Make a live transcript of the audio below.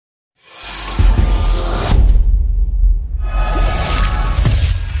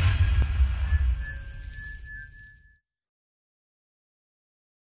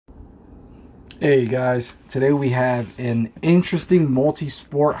Hey guys, today we have an interesting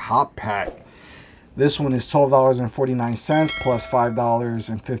multi-sport hot pack. This one is $12.49 plus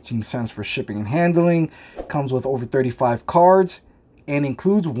 $5.15 for shipping and handling. Comes with over 35 cards and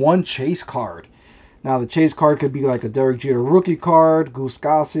includes one chase card. Now the chase card could be like a Derek Jeter rookie card, Goose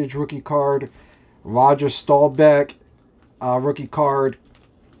Gossage rookie card, Roger Staubach rookie card.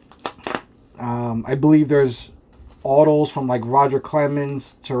 I believe there's autos from like Roger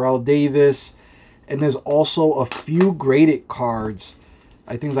Clemens, Terrell Davis, and there's also a few graded cards.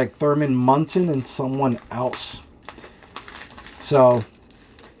 I think it's like Thurman Munson and someone else. So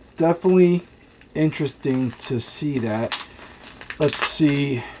definitely interesting to see that. Let's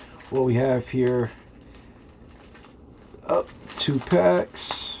see what we have here. Oh, 2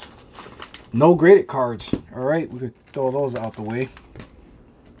 packs. No graded cards. All right, we could throw those out the way.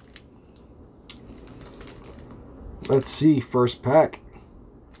 Let's see, first pack.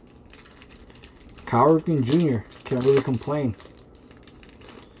 Cal Ripken Jr. Can't really complain.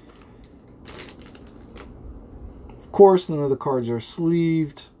 Of course, none of the cards are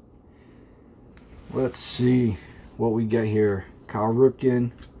sleeved. Let's see what we get here. Cal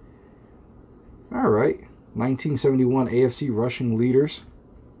Ripken. All right. 1971 AFC rushing leaders.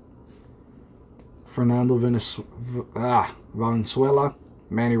 Fernando Valenzuela.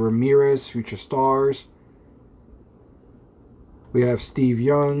 Manny Ramirez, future stars. We have Steve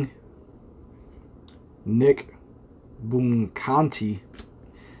Young. Nick Bunkanti.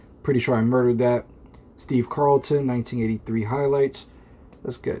 Pretty sure I murdered that. Steve Carlton, 1983 highlights.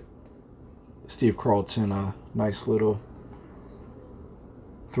 Let's get Steve Carlton a nice little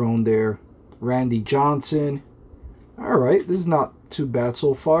thrown there. Randy Johnson. All right, this is not too bad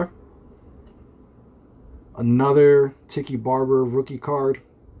so far. Another Tiki Barber rookie card.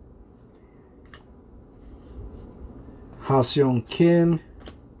 Ha-Seong Kim.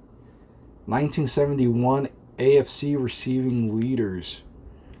 1971 AFC receiving leaders.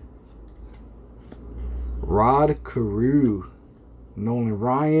 Rod Carew. Nolan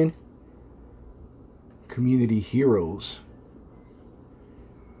Ryan. Community heroes.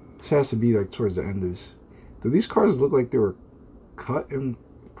 This has to be like towards the end of this. Do these cards look like they were cut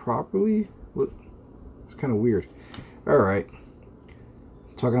improperly? It's kind of weird. Alright.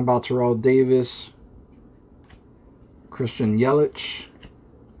 Talking about Terrell Davis. Christian Yelich.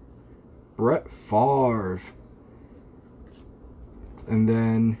 Brett Favre. And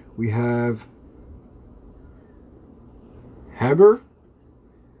then we have Heber.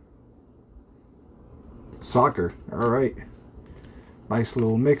 Soccer. All right. Nice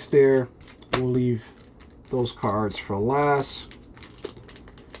little mix there. We'll leave those cards for last.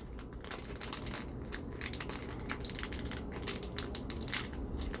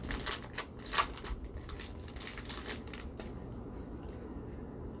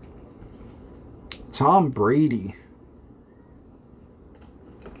 Tom Brady.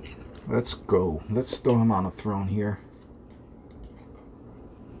 Let's go. Let's throw him on a throne here.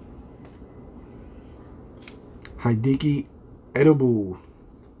 Hideki Edible.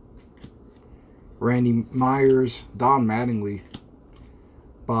 Randy Myers. Don Mattingly.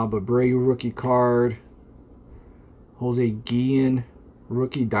 Bob Abreu rookie card. Jose Guillen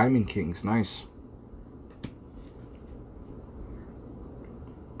rookie Diamond Kings. Nice.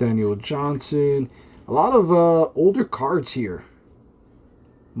 Daniel Johnson. A lot of older cards here.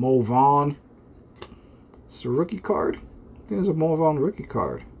 Mo Vaughn. It's a rookie card. I think it's a Mo Vaughn rookie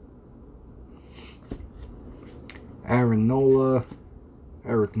card. Aaron Nola.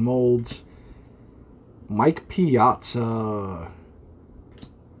 Eric Moulds. Mike Piazza.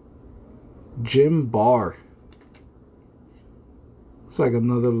 Jim Barr. Looks like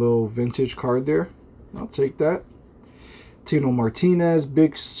another little vintage card there. I'll take that. Tino Martinez,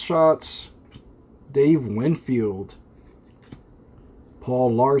 big shots. Dave Winfield.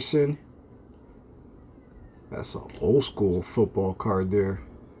 Paul Larson. That's an old school football card there.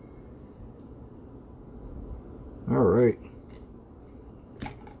 All right.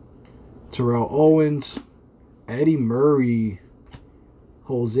 Terrell Owens. Eddie Murray.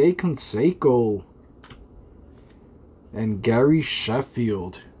 Jose Canseco. And Gary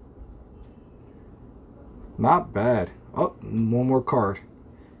Sheffield. Not bad. Oh, one more card.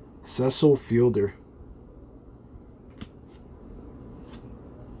 Cecil Fielder.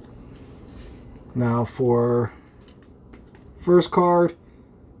 Now for first card,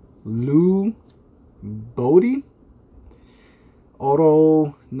 Lou Bodie.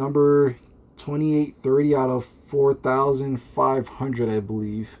 Auto number 2830 out of 4,500, I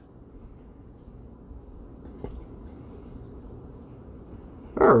believe.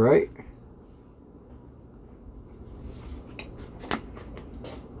 All right.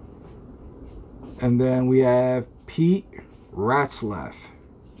 And then we have Pete Ratzlaff.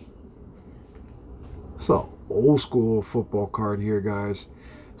 So, old school football card here, guys.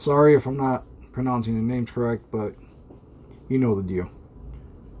 Sorry if I'm not pronouncing the names correct, but you know the deal.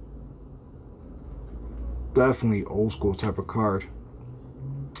 Definitely old school type of card.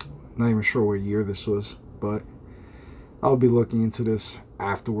 Not even sure what year this was, but I'll be looking into this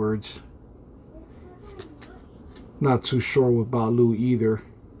afterwards. Not too sure about Lou either.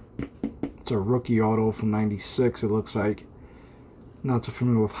 It's a rookie auto from '96, it looks like. Not too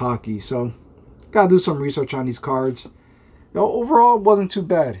familiar with hockey, so gotta do some research on these cards. Overall, it wasn't too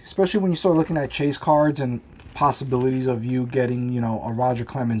bad, especially when you start looking at chase cards and possibilities of you getting, a Roger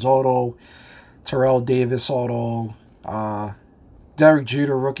Clemens auto, Terrell Davis auto, Derek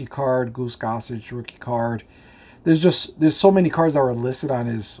Jeter rookie card, Goose Gossage rookie card. There's so many cards that were listed on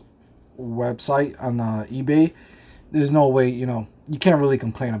his website on eBay. There's no way, you can't really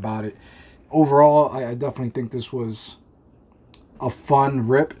complain about it. Overall, I definitely think this was a fun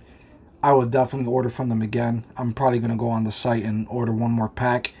rip. I would definitely order from them again. I'm probably going to go on the site and order one more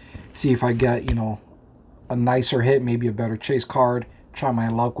pack. See if I get, a nicer hit, maybe a better chase card. Try my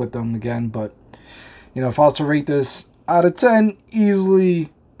luck with them again. But, if I was to rate this out of 10,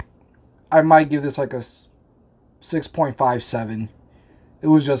 easily, I might give this like a 6.57. It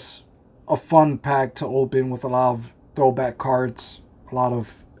was just a fun pack to open with a lot of throwback cards. A lot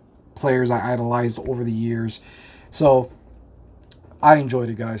of players I idolized over the years. So, I enjoyed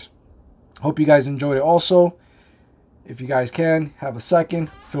it, guys. Hope you guys enjoyed it also. If you guys can, have a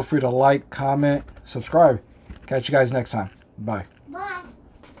second, feel free to like, comment, subscribe. Catch you guys next time. Bye.